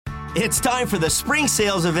It's time for the spring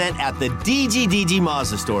sales event at the DGDG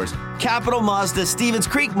Mazda stores. Capital Mazda, Stevens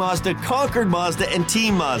Creek Mazda, Concord Mazda, and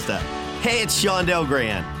Team Mazda. Hey, it's Sean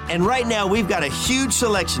Delgrand. And right now, we've got a huge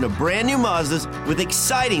selection of brand new Mazdas with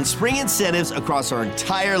exciting spring incentives across our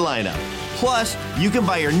entire lineup. Plus, you can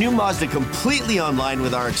buy your new Mazda completely online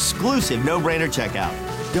with our exclusive no-brainer checkout.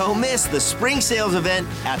 Don't miss the spring sales event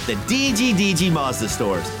at the DGDG Mazda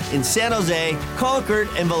stores in San Jose, Concord,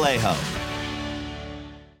 and Vallejo.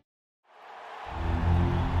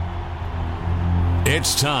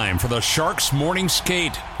 It's time for the Sharks Morning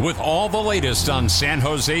Skate with all the latest on San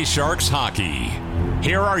Jose Sharks hockey.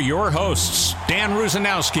 Here are your hosts, Dan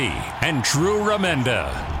Rusanowski and Drew Remenda.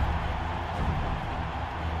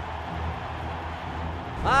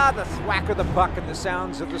 The thwack of the puck and the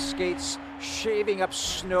sounds of the skates shaving up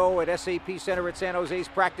snow at SAP Center at San Jose's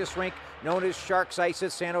practice rink, known as Sharks Ice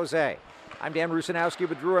at San Jose. I'm Dan Rusanowski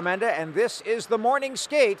with Drew Remenda, and this is the Morning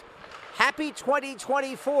Skate. Happy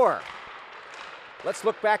 2024. Let's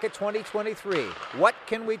look back at 2023. What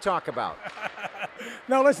can we talk about?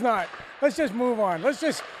 No, let's not. Let's just move on. Let's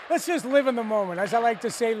just live in the moment. As I like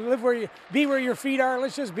to say, be where your feet are.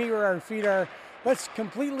 Let's just be where our feet are. Let's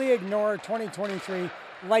completely ignore 2023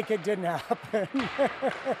 like it didn't happen.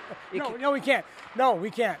 No, we can't. No,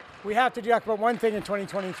 we can't. We have to talk about one thing in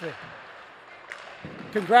 2023.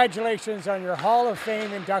 Congratulations on your Hall of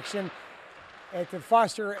Fame induction at the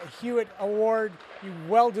Foster Hewitt Award. You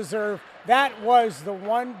well deserve. That was the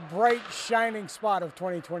one bright, shining spot of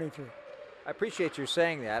 2023. I appreciate you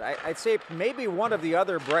saying that. I'd say maybe one of the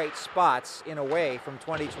other bright spots, in a way, from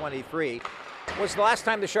 2023 was the last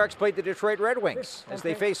time the Sharks played the Detroit Red Wings as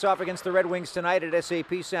they face off against the Red Wings tonight at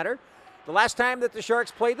SAP Center. The last time that the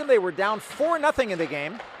Sharks played them, they were down 4-0 in the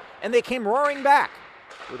game, and they came roaring back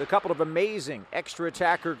with a couple of amazing extra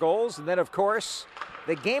attacker goals. And then, of course,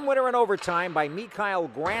 the game winner in overtime by Mikael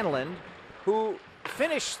Granlund, who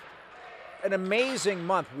finished an amazing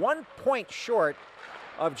month, 1 point short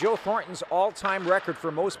of Joe Thornton's all-time record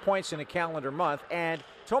for most points in a calendar month. And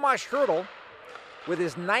Tomas Hertl, with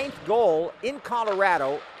his 9th goal in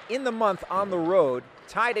Colorado in the month on the road,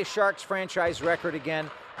 tied a Sharks franchise record again.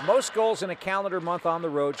 Most goals in a calendar month on the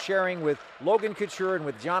road, sharing with Logan Couture and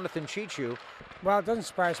with Jonathan Cheechoo. Well, it doesn't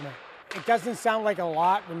surprise me. It doesn't sound like a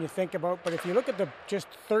lot when you think about, but if you look at the just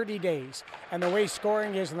 30 days and the way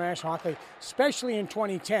scoring is in the National Hockey League, especially in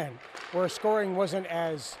 2010, where scoring wasn't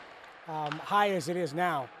as high as it is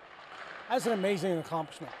now, that's an amazing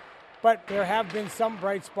accomplishment. But there have been some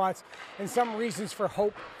bright spots and some reasons for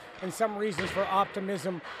hope and some reasons for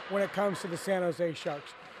optimism when it comes to the San Jose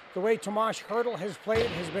Sharks. The way Tomas Hertl has played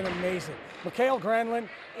has been amazing. Mikael Granlund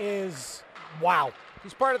is wow.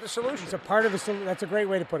 He's part of the solution. He's a part of the solution. That's a great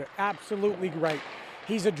way to put it. Absolutely right.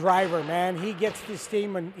 He's a driver, man. He gets this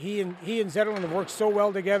team, and he and Zetterlund have worked so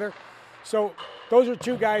well together. So those are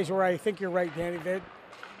two guys where I think you're right, Danny. They're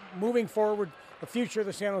moving forward, the future of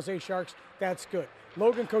the San Jose Sharks, that's good.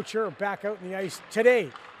 Logan Couture back out in the ice today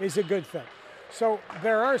is a good thing. So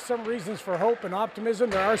there are some reasons for hope and optimism.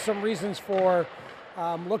 There are some reasons for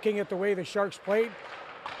looking at the way the Sharks played.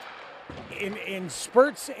 In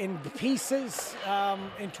spurts, in pieces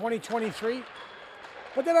in 2023.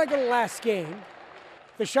 But then I go to last game.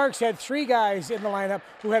 The Sharks had 3 guys in the lineup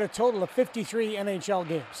who had a total of 53 NHL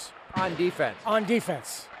games. On defense. On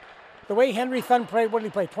defense. The way Henry Thun played, what did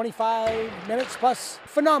he play, 25 minutes plus?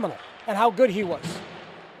 Phenomenal. And how good he was.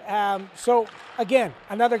 So, again,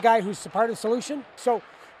 another guy who's a part of the solution. So,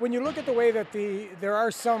 when you look at the way that there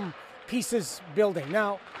are some pieces building.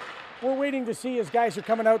 Now, we're waiting to see, as guys are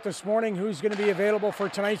coming out this morning, who's going to be available for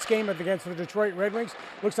tonight's game against the Detroit Red Wings.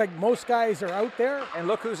 Looks like most guys are out there. And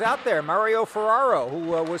look who's out there, Mario Ferraro, who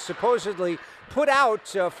was supposedly put out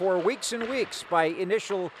for weeks and weeks by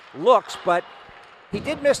initial looks, but he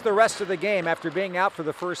did miss the rest of the game after being out for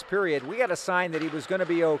the first period. We got a sign that he was going to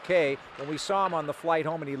be okay when we saw him on the flight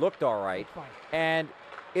home, and he looked all right. And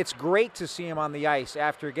it's great to see him on the ice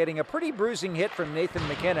after getting a pretty bruising hit from Nathan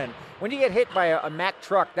MacKinnon. When you get hit by a Mack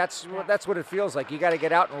truck, that's what it feels like. You got to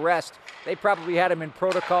get out and rest. They probably had him in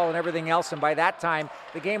protocol and everything else, and by that time,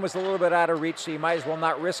 the game was a little bit out of reach, so you might as well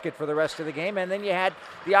not risk it for the rest of the game. And then you had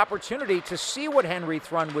the opportunity to see what Henry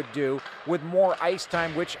Thrun would do with more ice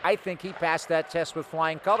time, which I think he passed that test with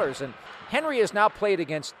flying colors. And Henry has now played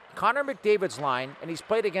against Connor McDavid's line, and he's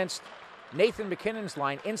played against Nathan MacKinnon's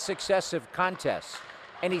line in successive contests.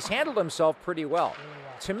 And he's handled himself pretty well.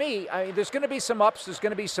 To me, there's going to be some ups, there's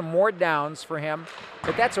going to be some more downs for him,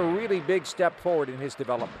 but that's a really big step forward in his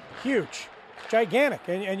development. Huge, gigantic.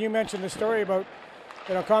 And you mentioned the story about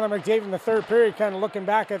Connor McDavid in the third period kind of looking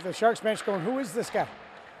back at the Sharks bench going, who is this guy?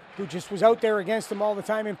 Who just was out there against him all the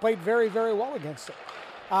time and played very, very well against him.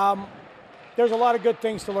 There's a lot of good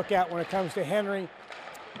things to look at when it comes to Henry.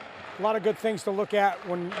 A lot of good things to look at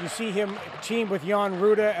when you see him team with Jan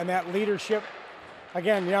Ruda and that leadership.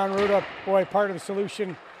 Again, Jan Ruda, boy, part of the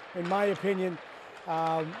solution, in my opinion.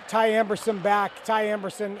 Ty Emberson back. Ty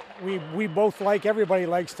Emberson, we both like, everybody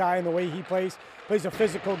likes Ty and the way he plays a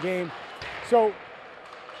physical game. So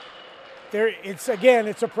it's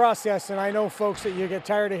a process, and I know, folks, that you get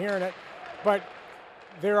tired of hearing it, but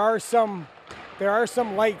there are some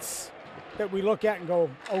lights that we look at and go,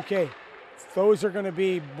 okay, those are going to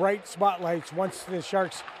be bright spotlights once the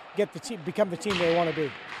Sharks become the team they want to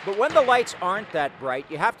be. But when the lights aren't that bright,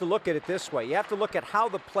 you have to look at it this way. You have to look at how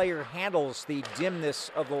the player handles the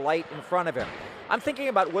dimness of the light in front of him. I'm thinking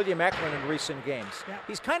about William Eklund in recent games. Yeah.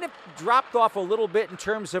 He's kind of dropped off a little bit in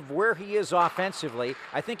terms of where he is offensively.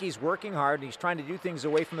 I think he's working hard. He's trying to do things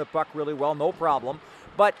away from the puck really well, no problem.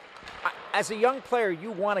 But as a young player,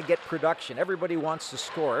 you want to get production. Everybody wants to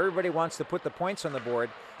score. Everybody wants to put the points on the board.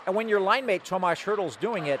 And when your line mate, Tomas Hertl's,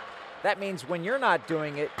 doing it, that means when you're not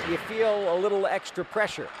doing it, you feel a little extra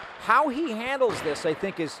pressure. How he handles this, I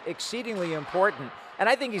think, is exceedingly important, and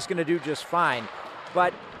I think he's going to do just fine.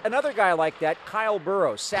 But another guy like that, Kyle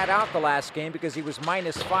Burroughs, sat out the last game because he was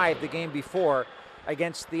 -5 the game before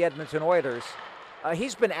against the Edmonton Oilers.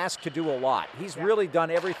 He's been asked to do a lot. He's really done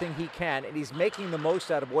everything he can, and he's making the most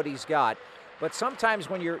out of what he's got. But sometimes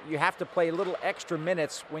when you have to play a little extra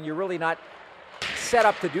minutes when you're really not set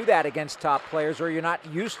up to do that against top players, or you're not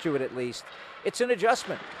used to it at least, it's an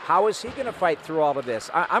adjustment. How is he going to fight through all of this?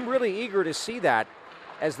 I'm really eager to see that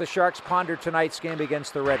as the Sharks ponder tonight's game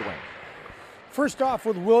against the Red Wings. First off,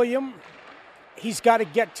 with William, he's got to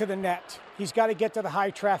get to the net. He's got to get to the high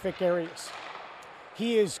traffic areas.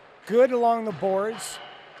 He is good along the boards.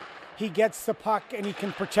 He gets the puck and he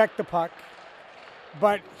can protect the puck.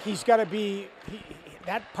 But he's got to be,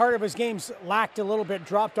 that part of his game's lacked a little bit,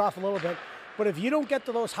 dropped off a little bit. But if you don't get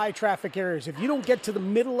to those high traffic areas, if you don't get to the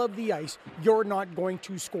middle of the ice, you're not going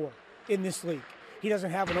to score in this league. He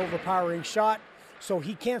doesn't have an overpowering shot, so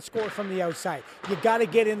he can't score from the outside. You got to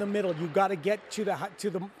get in the middle. You got to get to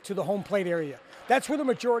the home plate area. That's where the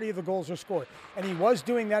majority of the goals are scored. And he was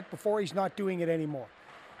doing that before. He's not doing it anymore.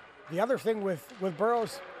 The other thing with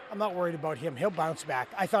Burroughs, I'm not worried about him. He'll bounce back.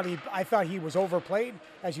 I thought he was overplayed.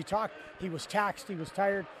 As you talked, he was taxed. He was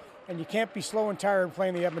tired. And you can't be slow and tired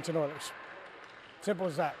playing the Edmonton Oilers. Simple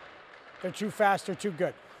as that. They're too fast, they're too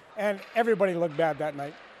good. And everybody looked bad that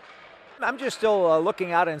night. I'm just still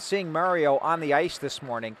looking out and seeing Mario on the ice this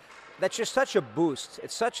morning. That's just such a boost.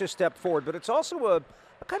 It's such a step forward, but it's also a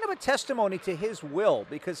kind of a testimony to his will,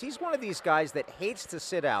 because he's one of these guys that hates to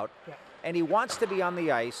sit out, and he wants to be on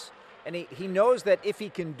the ice, and he knows that if he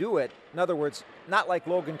can do it, in other words, not like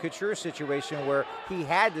Logan Couture's situation where he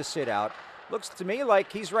had to sit out, looks to me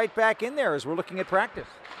like he's right back in there as we're looking at practice.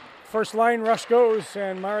 First line rush goes,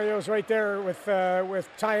 and Mario's right there with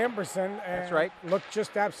Ty Emberson. And that's right. Looked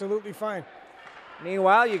just absolutely fine.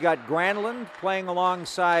 Meanwhile, you got Granlund playing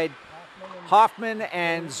alongside Hoffman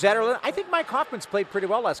and Zetterlund. I think Mike Hoffman's played pretty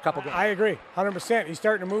well last couple games. I agree, 100%. He's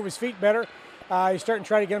starting to move his feet better. He's starting to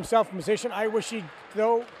try to get himself in position. I wish he'd,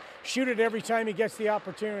 though, shoot it every time he gets the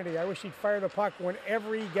opportunity. I wish he'd fire the puck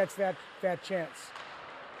whenever he gets that chance.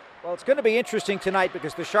 Well, it's going to be interesting tonight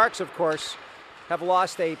because the Sharks, of course, have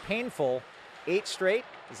lost a painful 8 straight.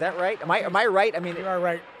 Is that right? Am I right? I mean, you are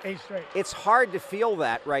right. 8 straight. It's hard to feel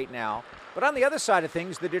that right now. But on the other side of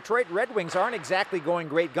things, the Detroit Red Wings aren't exactly going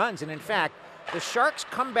great guns. And in fact, the Sharks'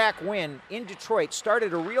 comeback win in Detroit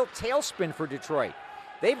started a real tailspin for Detroit.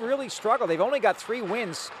 They've really struggled. They've only got 3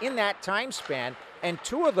 wins in that time span, and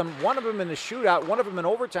 2 of them, one of them in a shootout, one of them in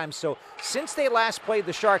overtime. So since they last played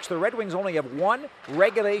the Sharks, the Red Wings only have 1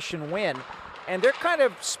 regulation win. And they're kind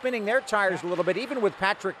of spinning their tires a little bit. Even with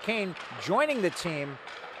Patrick Kane joining the team,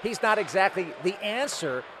 he's not exactly the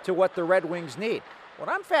answer to what the Red Wings need. What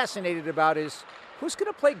I'm fascinated about is who's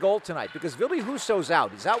going to play goal tonight, because Ville Husso's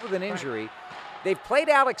out. He's out with an injury. They've played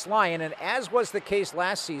Alex Lyon, and as was the case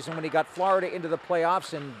last season when he got Florida into the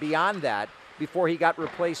playoffs and beyond that, before he got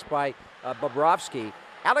replaced by Bobrovsky,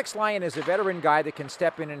 Alex Lyon is a veteran guy that can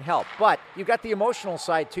step in and help. But you've got the emotional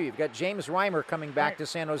side, too. You've got James Reimer coming back to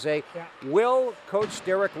San Jose. Yeah. Will Coach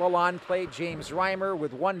Derek Lalonde play James Reimer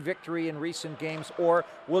with 1 victory in recent games, or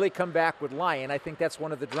will he come back with Lyon? I think that's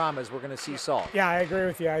one of the dramas we're going to see solved. Yeah, I agree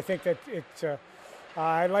with you. I think that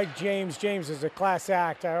I like James. James is a class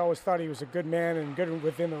act. I always thought he was a good man and good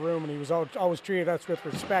within the room, and he was always treated us with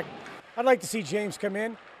respect. I'd like to see James come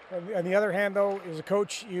in. On the other hand, though, as a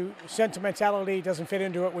coach, sentimentality doesn't fit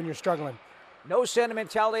into it when you're struggling. No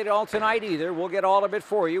sentimentality at all tonight either. We'll get all of it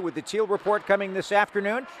for you with the Teal Report coming this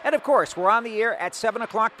afternoon. And, of course, we're on the air at 7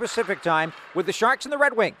 o'clock Pacific time with the Sharks and the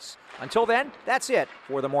Red Wings. Until then, that's it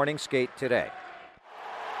for the Morning Skate today.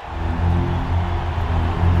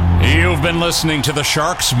 You've been listening to the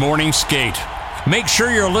Sharks Morning Skate. Make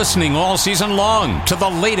sure you're listening all season long to the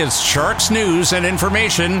latest Sharks news and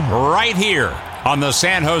information right here on the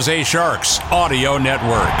San Jose Sharks Audio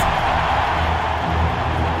Network.